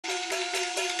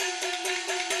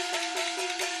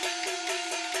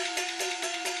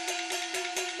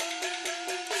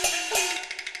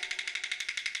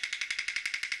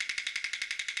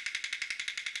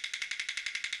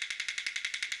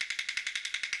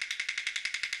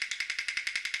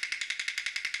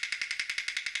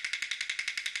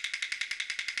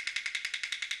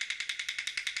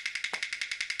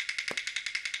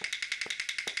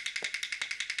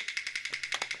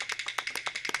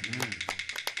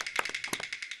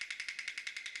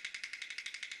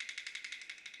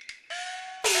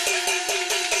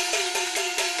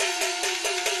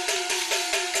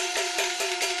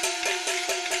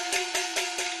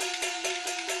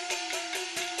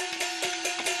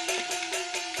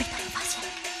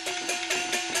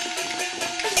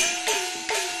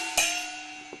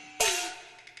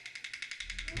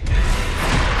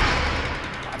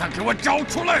给我找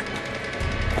出来！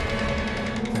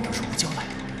难道是吴娇来了？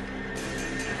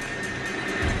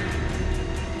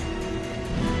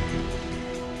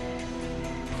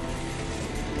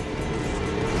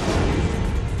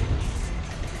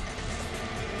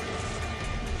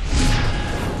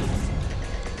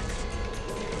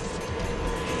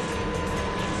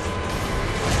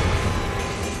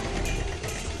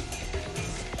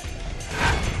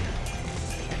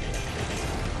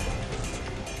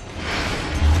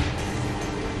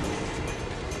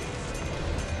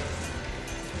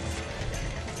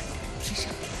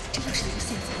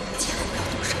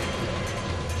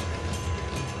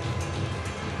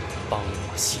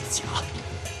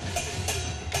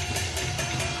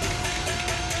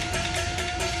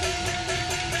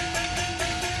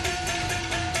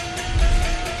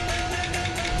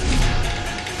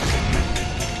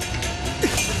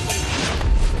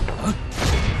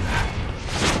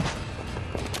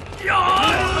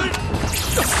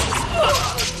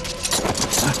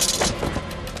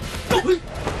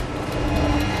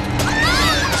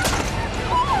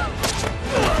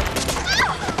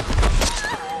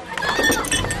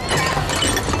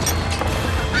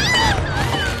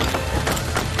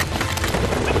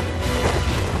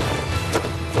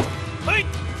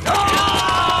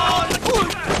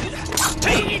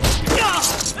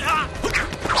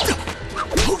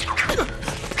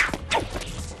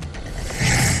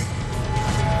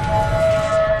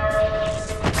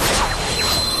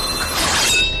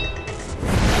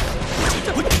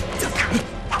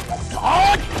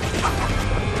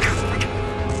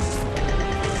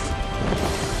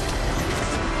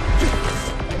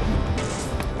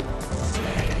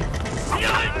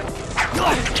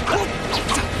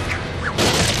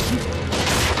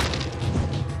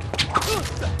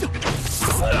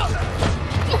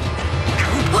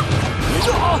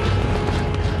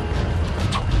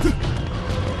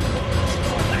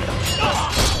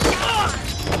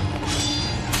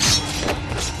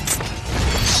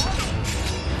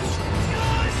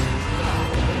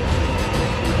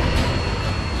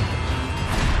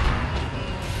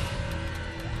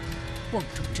瓮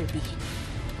中之鳖，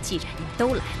既然你们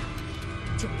都来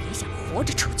了，就别想活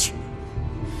着出去。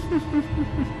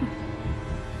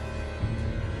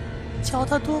瞧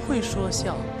他多会说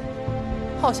笑，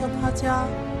好像他家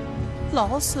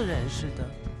老死人似的。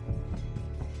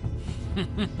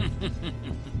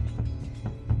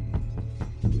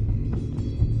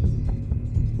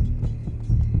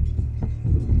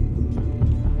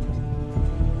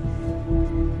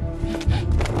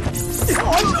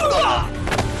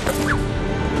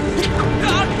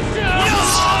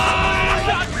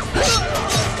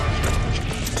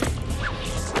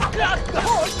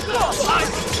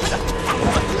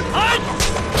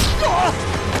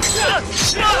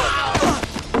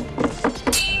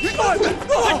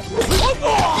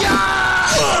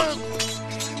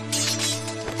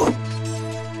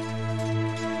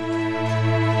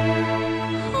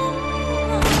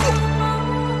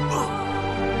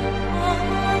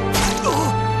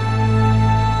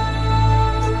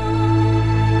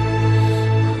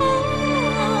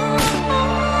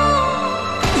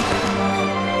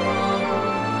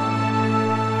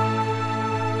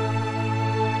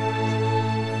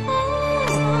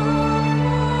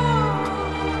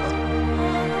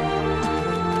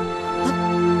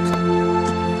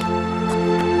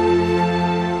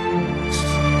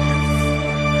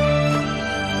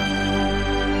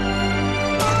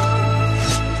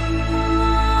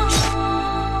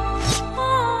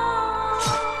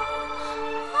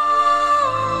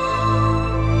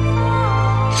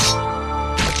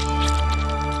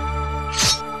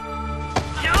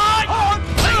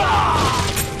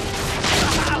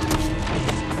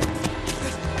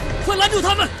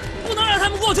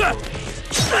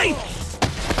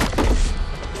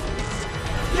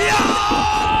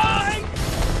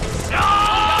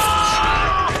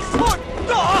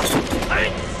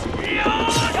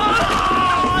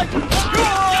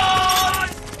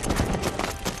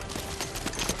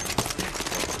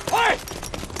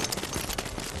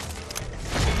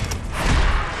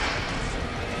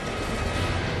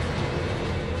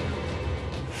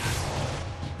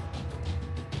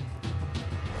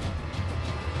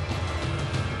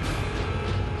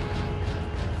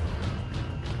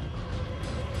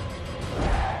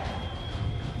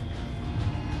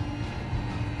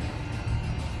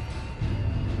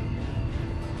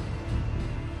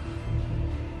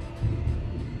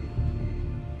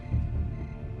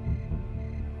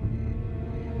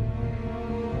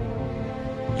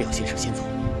廖先生先走，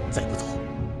再不走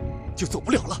就走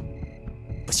不了了。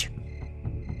不行，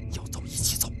要走一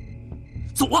起走，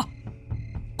走啊，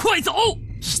快走，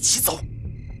一起走。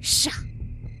杀！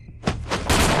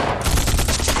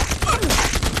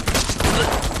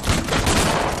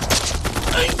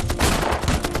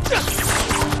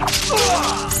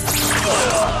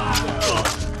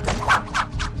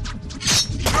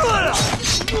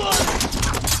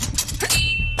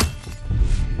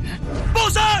报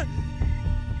山！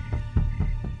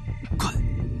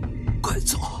快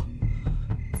走，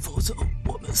否则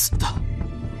我们死的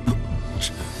不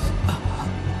止。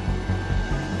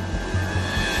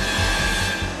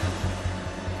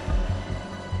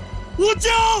武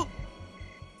将，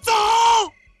走！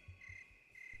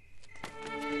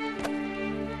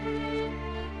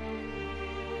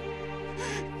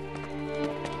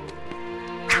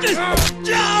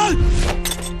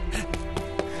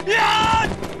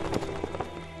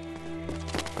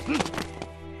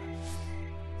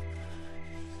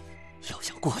要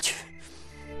想过去，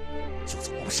就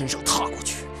从我们身上踏过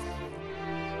去。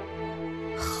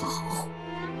好。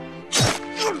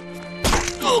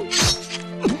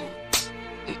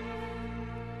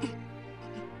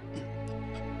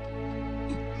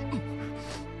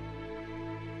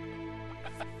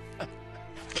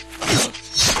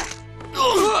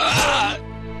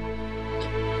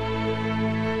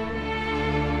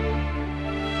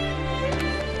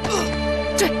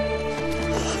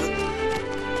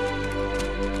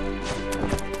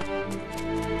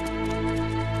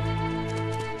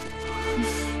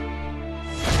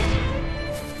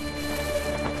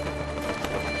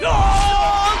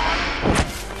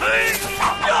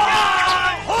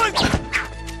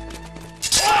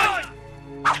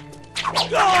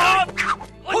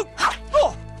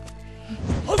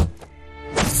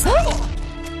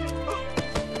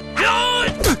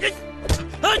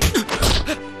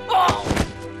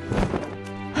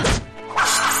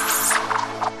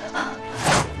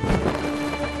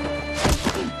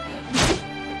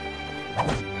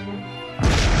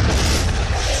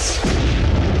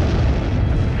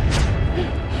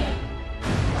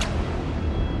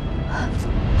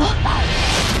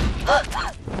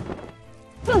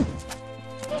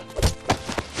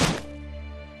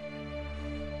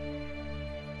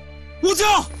武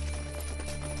将，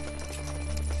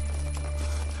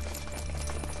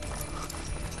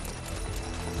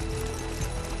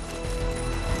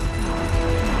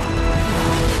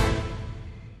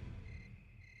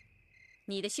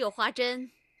你的绣花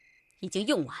针已经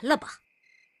用完了吧？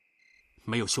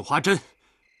没有绣花针，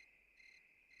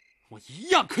我一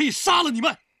样可以杀了你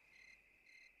们。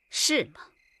是吗？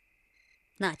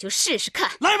那就试试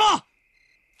看。来吧！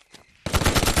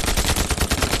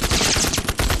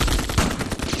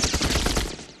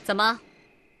怎么，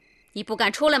你不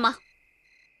敢出来吗？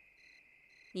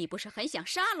你不是很想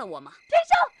杀了我吗？天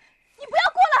生，你不要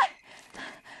过来！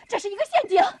这是一个陷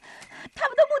阱，他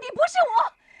们的目的不是我，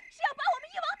是要把我们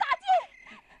一网打尽。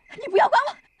你不要管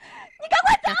我，你赶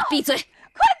快走！闭嘴！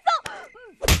快走！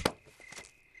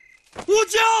武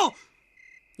将，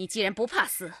你既然不怕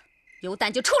死，有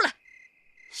胆就出来！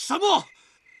什么？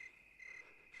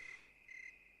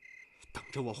等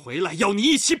着我回来，要你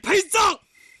一起陪葬！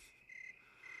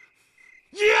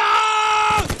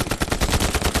呀！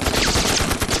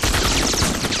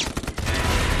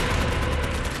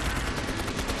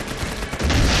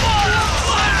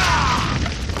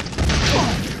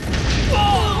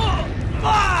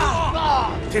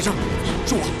天生，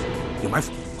是我，有埋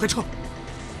伏，快撤！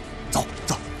走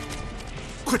走，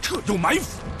快撤，有埋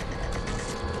伏！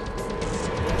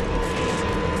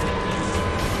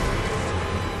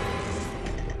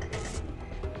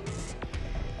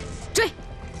追！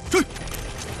追！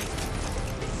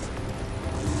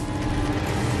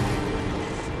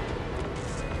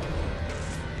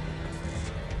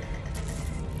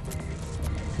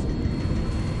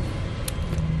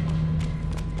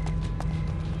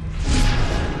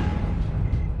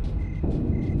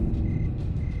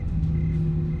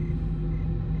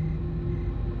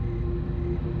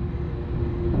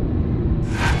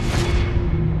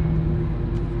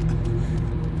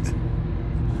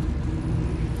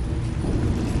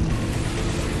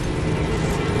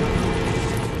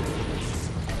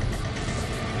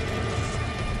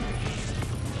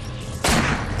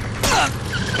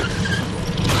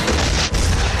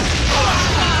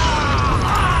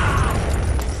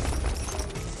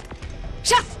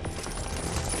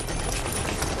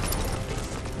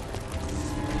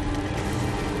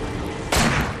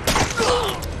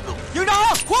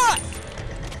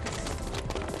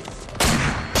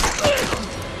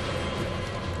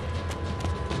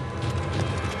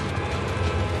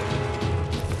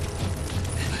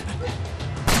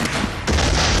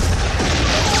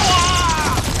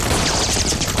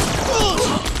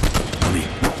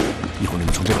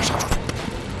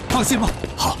放心吧。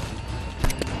好，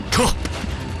撤。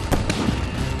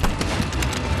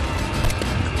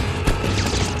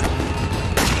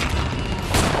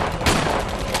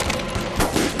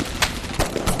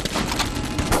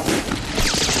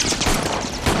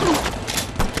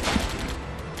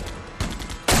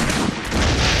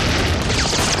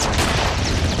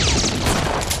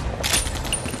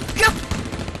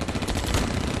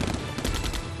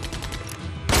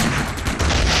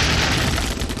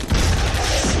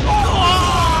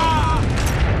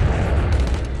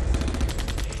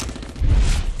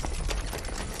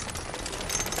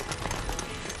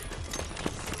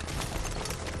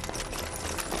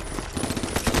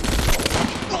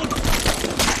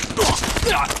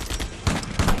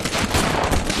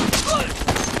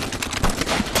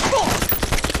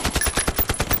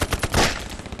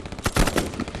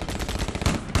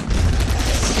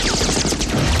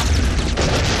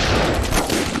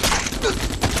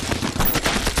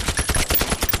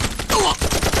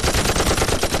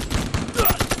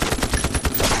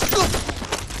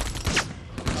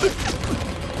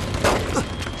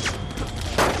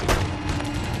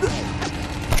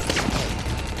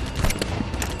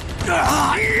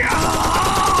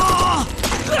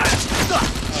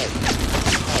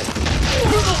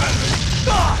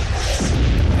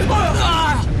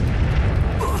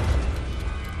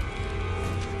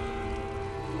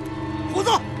虎子，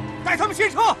带他们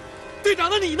先撤。队长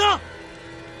的你呢？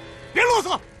别啰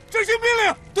嗦，执行命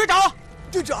令。队长，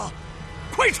队长，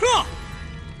快撤！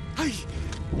哎，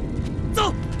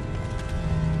走。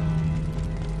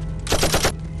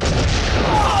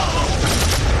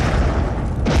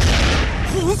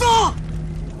虎子，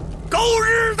狗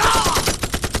日的！